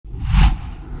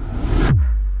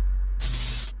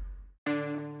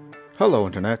Hello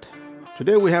Internet.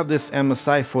 Today we have this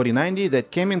MSI 4090 that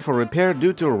came in for repair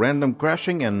due to random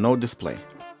crashing and no display.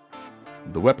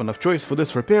 The weapon of choice for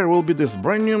this repair will be this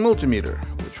brand new multimeter,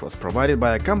 which was provided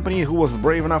by a company who was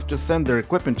brave enough to send their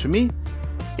equipment to me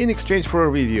in exchange for a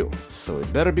review, so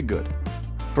it better be good.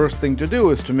 First thing to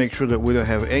do is to make sure that we don't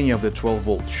have any of the 12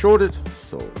 volts shorted,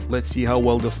 so let's see how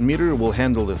well this meter will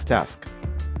handle this task.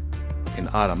 In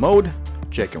auto mode,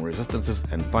 checking resistances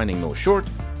and finding no short,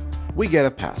 we get a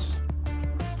pass.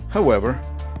 However,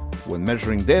 when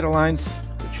measuring data lines,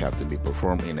 which have to be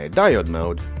performed in a diode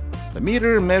mode, the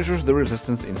meter measures the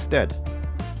resistance instead.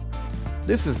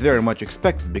 This is very much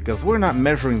expected because we're not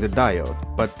measuring the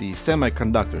diode, but the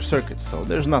semiconductor circuit, so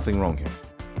there's nothing wrong here.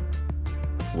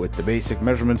 With the basic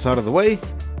measurements out of the way,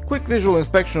 quick visual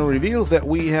inspection reveals that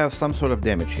we have some sort of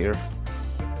damage here.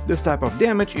 This type of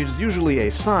damage is usually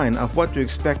a sign of what to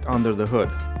expect under the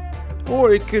hood.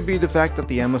 Or it could be the fact that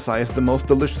the MSI is the most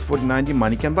delicious 4090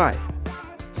 money can buy.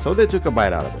 So they took a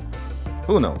bite out of it.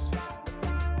 Who knows?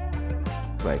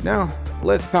 Right now,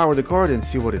 let's power the card and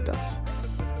see what it does.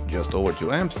 Just over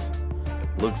 2 amps.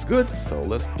 Looks good, so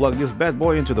let's plug this bad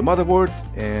boy into the motherboard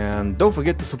and don't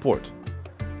forget to support.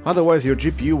 Otherwise your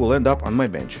GPU will end up on my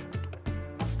bench.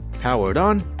 Powered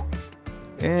on,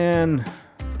 and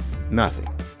nothing.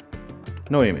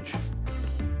 No image.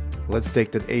 Let's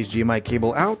take that HDMI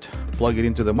cable out, plug it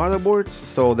into the motherboard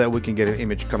so that we can get an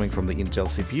image coming from the Intel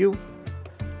CPU,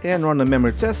 and run a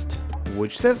memory test,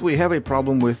 which says we have a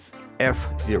problem with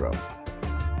F0.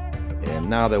 And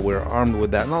now that we're armed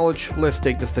with that knowledge, let's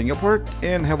take this thing apart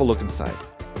and have a look inside.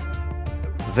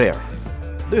 There.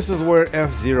 This is where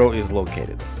F0 is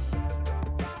located.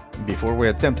 Before we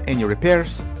attempt any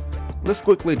repairs, let's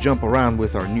quickly jump around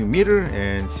with our new meter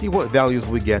and see what values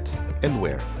we get and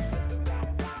where.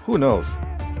 Who knows?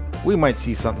 We might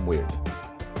see something weird.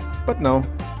 But no,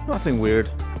 nothing weird,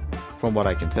 from what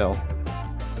I can tell.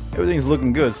 Everything's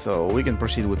looking good, so we can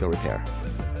proceed with the repair.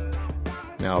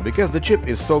 Now, because the chip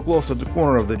is so close to the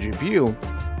corner of the GPU,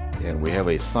 and we have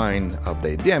a sign of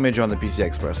the damage on the PCI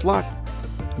Express slot,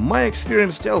 my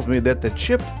experience tells me that the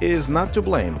chip is not to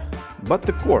blame, but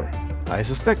the core. I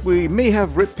suspect we may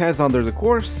have rip pads under the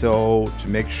core, so to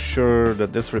make sure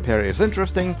that this repair is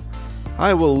interesting,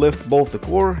 I will lift both the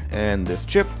core and this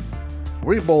chip,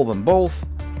 reball them both,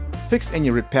 fix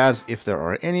any rip pads if there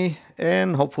are any,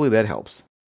 and hopefully that helps.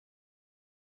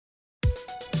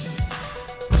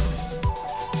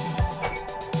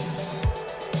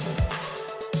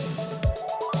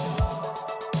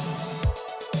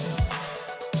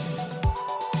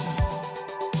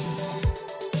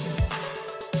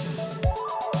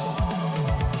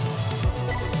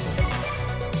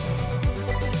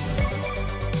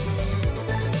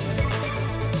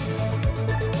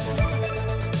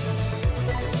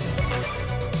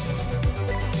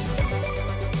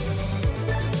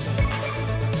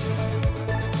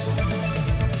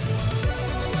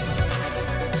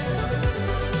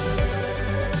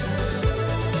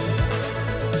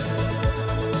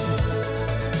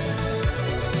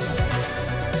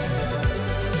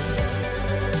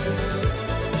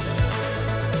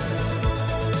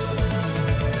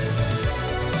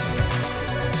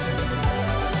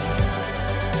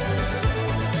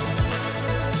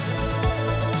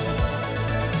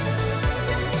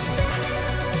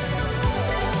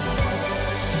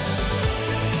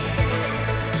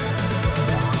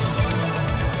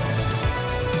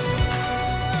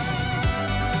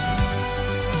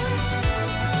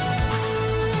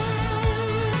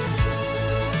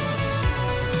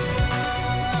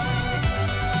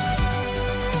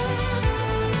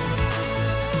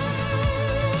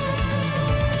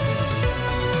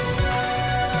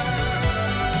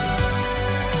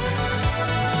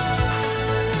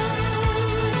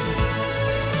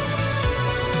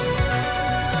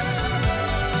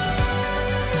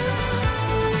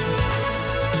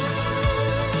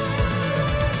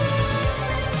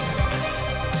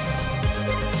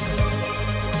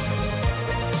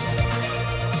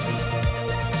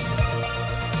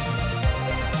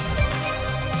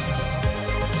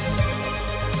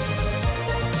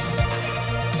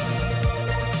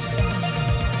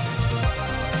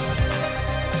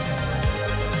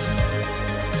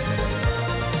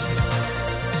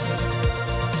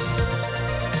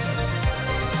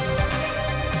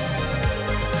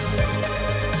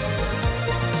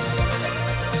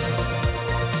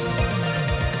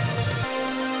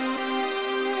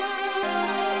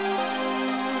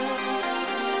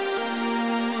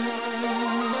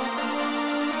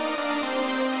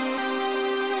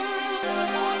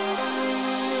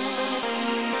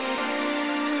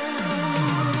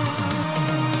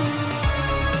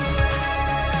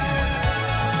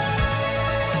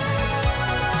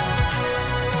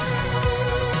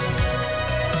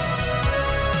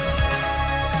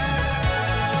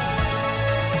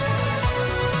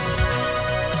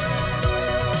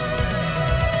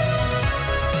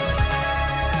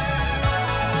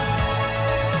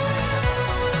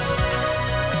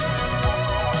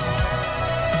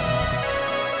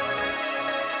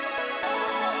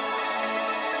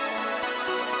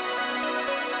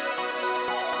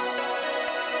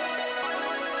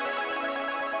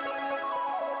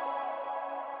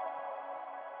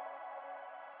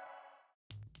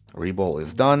 Reball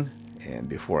is done, and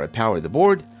before I power the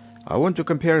board, I want to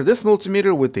compare this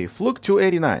multimeter with a Fluke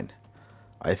 289.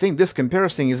 I think this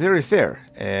comparison is very fair,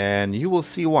 and you will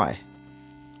see why.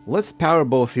 Let's power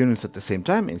both units at the same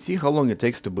time and see how long it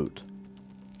takes to boot.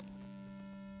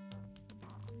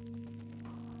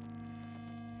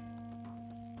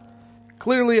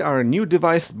 Clearly, our new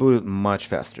device booted much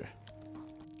faster.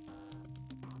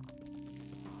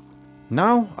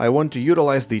 Now, I want to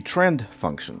utilize the trend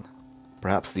function,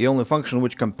 perhaps the only function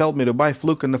which compelled me to buy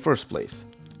Fluke in the first place.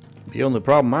 The only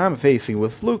problem I'm facing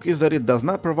with Fluke is that it does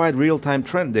not provide real-time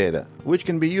trend data, which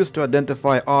can be used to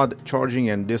identify odd charging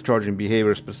and discharging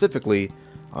behavior specifically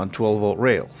on 12-volt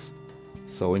rails.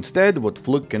 So instead, what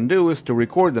Fluke can do is to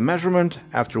record the measurement,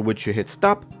 after which you hit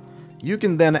stop. You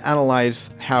can then analyze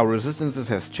how resistances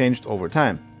has changed over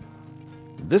time.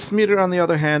 This meter, on the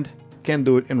other hand, can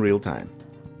do it in real time.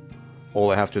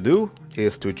 All I have to do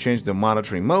is to change the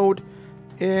monitoring mode,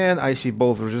 and I see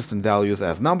both resistance values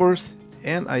as numbers,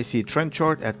 and I see trend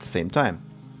chart at the same time.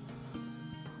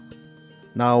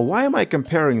 Now, why am I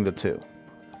comparing the two?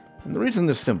 And the reason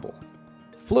is simple.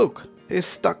 Fluke is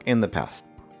stuck in the past.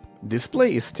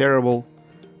 Display is terrible,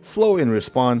 slow in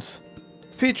response,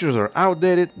 features are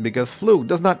outdated because Fluke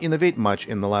does not innovate much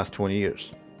in the last 20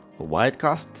 years. Why it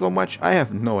costs so much, I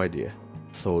have no idea.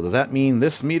 So does that mean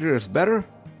this meter is better?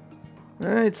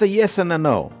 It's a yes and a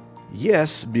no.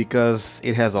 Yes, because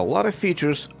it has a lot of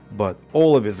features, but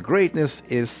all of its greatness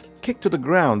is kicked to the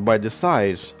ground by the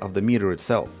size of the meter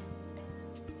itself.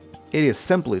 It is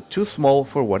simply too small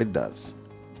for what it does.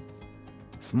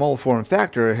 Small form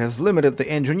factor has limited the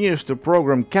engineers to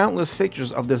program countless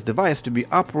features of this device to be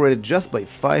operated just by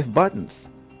 5 buttons.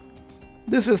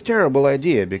 This is a terrible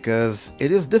idea because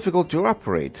it is difficult to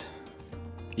operate,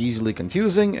 easily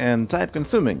confusing and time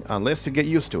consuming unless you get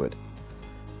used to it.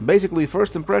 Basically,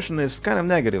 first impression is kind of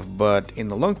negative, but in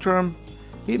the long term,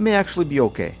 it may actually be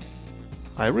okay.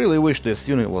 I really wish this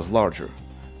unit was larger,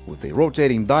 with a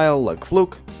rotating dial like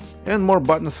Fluke, and more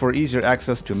buttons for easier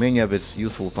access to many of its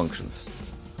useful functions.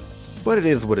 But it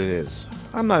is what it is.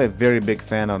 I'm not a very big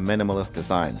fan of minimalist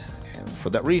design, and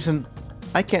for that reason,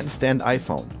 I can't stand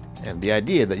iPhone, and the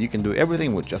idea that you can do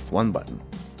everything with just one button.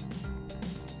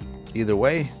 Either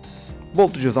way,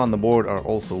 voltages on the board are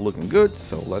also looking good,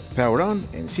 so let's power it on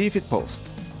and see if it posts.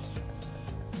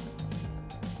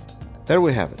 There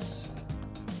we have it.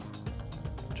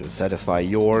 To satisfy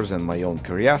yours and my own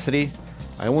curiosity,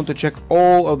 I want to check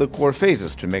all of the core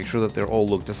phases to make sure that they all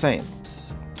look the same,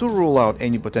 to rule out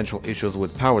any potential issues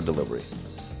with power delivery.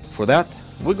 For that,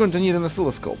 we're going to need an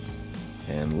oscilloscope.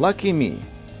 And lucky me,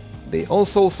 they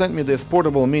also sent me this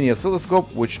portable mini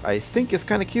oscilloscope, which I think is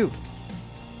kinda cute.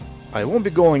 I won't be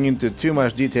going into too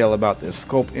much detail about this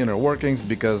scope inner workings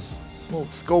because, well,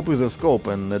 scope is a scope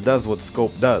and it does what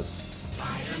scope does.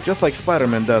 Just like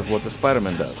Spider-Man does what the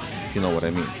Spider-Man does, if you know what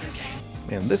I mean.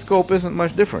 And this scope isn't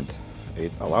much different.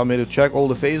 It allowed me to check all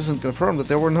the phases and confirm that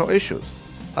there were no issues,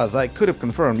 as I could have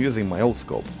confirmed using my old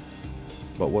scope.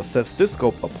 But what sets this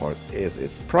scope apart is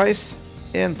its price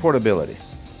and portability.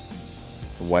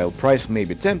 While price may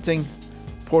be tempting,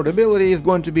 portability is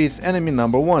going to be its enemy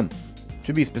number one.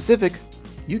 To be specific,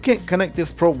 you can't connect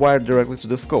this probe wire directly to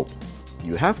the scope.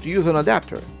 You have to use an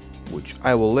adapter, which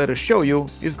I will later show you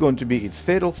is going to be its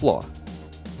fatal flaw.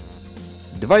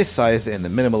 Device size and the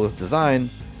minimalist design,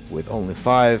 with only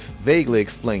 5 vaguely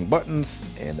explained buttons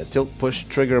and a tilt push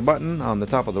trigger button on the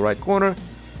top of the right corner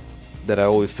that I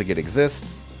always forget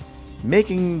exists,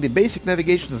 making the basic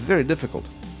navigation very difficult.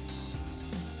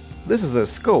 This is a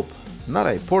scope, not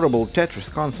a portable Tetris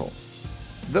console.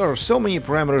 There are so many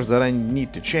parameters that I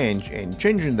need to change, and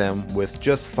changing them with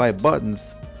just 5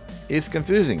 buttons is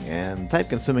confusing and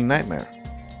time-consuming nightmare.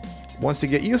 Once you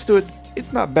get used to it,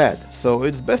 it's not bad, so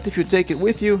it's best if you take it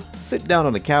with you, sit down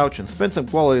on the couch and spend some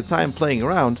quality time playing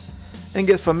around, and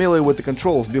get familiar with the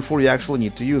controls before you actually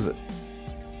need to use it.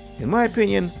 In my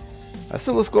opinion,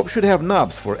 oscilloscope should have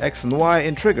knobs for X and Y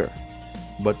and trigger,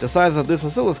 but the size of this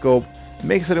oscilloscope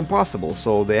makes it impossible,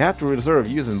 so they have to reserve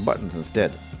using buttons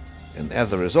instead. And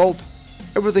as a result,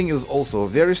 everything is also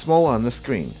very small on the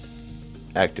screen.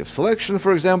 Active selection,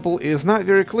 for example, is not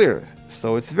very clear,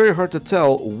 so it's very hard to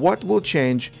tell what will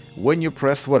change when you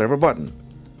press whatever button.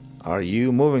 Are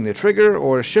you moving the trigger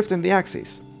or shifting the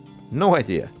axis? No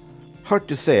idea. Hard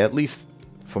to say, at least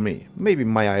for me. Maybe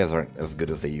my eyes aren't as good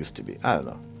as they used to be, I don't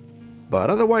know. But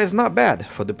otherwise not bad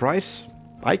for the price.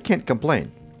 I can't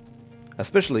complain.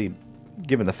 Especially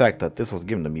given the fact that this was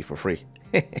given to me for free.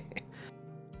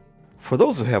 For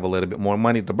those who have a little bit more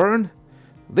money to burn,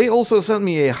 they also sent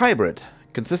me a hybrid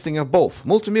consisting of both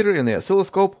multimeter and the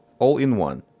oscilloscope all in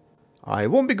one. I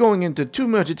won't be going into too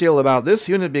much detail about this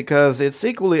unit because it's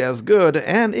equally as good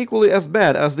and equally as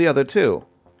bad as the other two,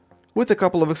 with a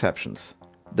couple of exceptions.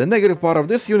 The negative part of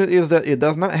this unit is that it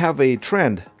does not have a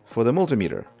trend for the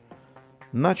multimeter.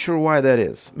 Not sure why that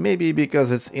is. Maybe because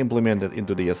it's implemented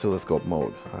into the oscilloscope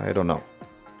mode. I don't know.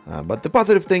 But the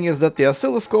positive thing is that the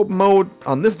oscilloscope mode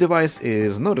on this device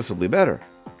is noticeably better.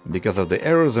 Because of the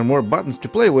arrows and more buttons to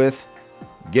play with,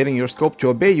 getting your scope to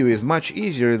obey you is much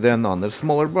easier than on the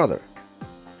smaller brother.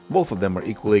 Both of them are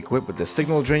equally equipped with the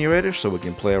signal generator, so we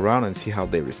can play around and see how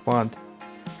they respond.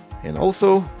 And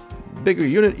also, bigger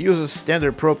unit uses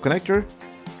standard probe connector,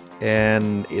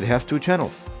 and it has 2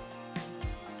 channels.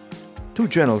 2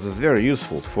 channels is very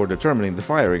useful for determining the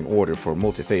firing order for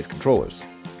multi-phase controllers.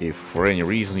 If for any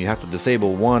reason you have to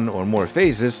disable one or more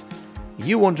phases,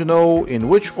 you want to know in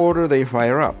which order they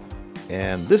fire up,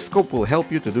 and this scope will help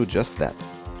you to do just that.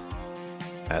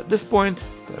 At this point,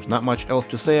 there's not much else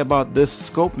to say about this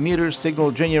scope meter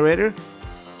signal generator,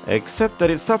 except that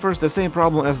it suffers the same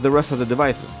problem as the rest of the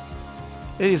devices.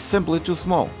 It is simply too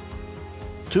small.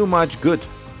 Too much good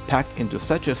packed into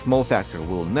such a small factor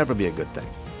will never be a good thing.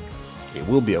 It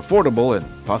will be affordable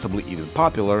and possibly even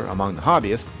popular among the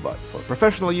hobbyists, but for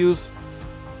professional use,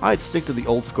 I'd stick to the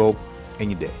old scope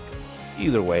any day.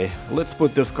 Either way, let's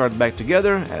put this card back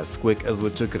together as quick as we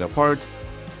took it apart,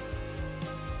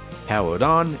 power it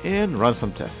on, and run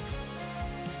some tests.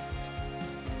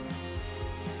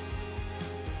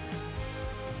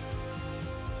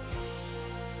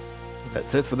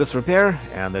 That's it for this repair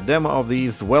and the demo of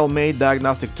these well-made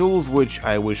diagnostic tools, which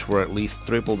I wish were at least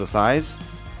triple the size.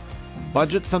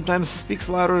 Budget sometimes speaks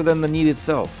louder than the need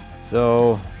itself.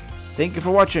 So, thank you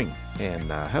for watching, and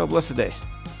have a blessed day.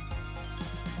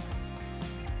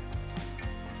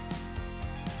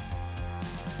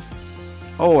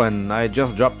 Oh, and I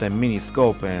just dropped a mini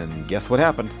scope, and guess what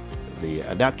happened? The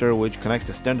adapter which connects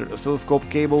the standard oscilloscope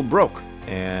cable broke,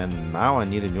 and now I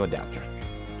need a new adapter.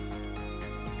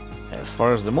 As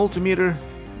far as the multimeter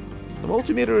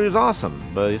is awesome,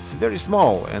 but it's very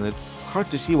small, and it's hard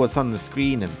to see what's on the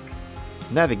screen, and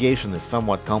navigation is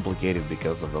somewhat complicated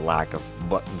because of the lack of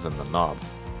buttons and the knob.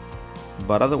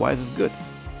 But otherwise it's good.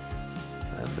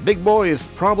 And the big boy is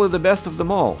probably the best of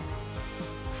them all,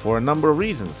 for a number of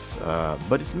reasons,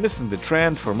 but it's missing the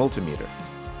trend for multimeter.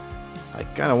 I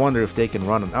kinda wonder if they can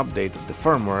run an update of the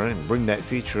firmware and bring that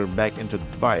feature back into the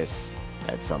device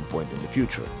at some point in the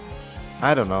future.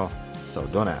 I don't know, so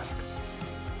don't ask.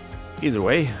 Either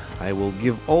way, I will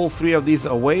give all 3 of these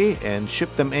away and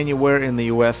ship them anywhere in the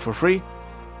US for free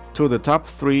to the top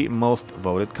 3 most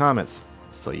voted comments.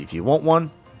 So if you want one,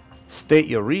 state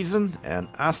your reason and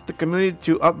ask the community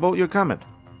to upvote your comment.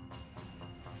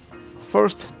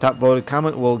 First top voted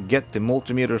comment will get the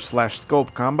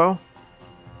multimeter/scope combo.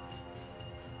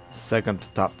 Second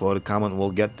top voted comment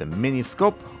will get the mini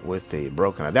scope with a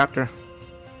broken adapter.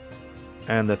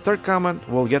 And the third comment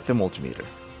will get the multimeter.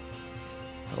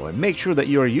 Oh, and make sure that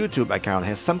your YouTube account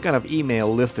has some kind of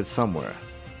email listed somewhere.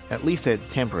 At least a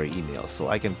temporary email, so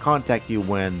I can contact you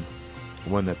when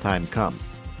the time comes.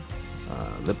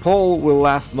 The poll will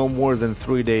last no more than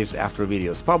 3 days after the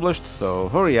video is published, so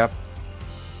hurry up.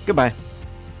 Goodbye.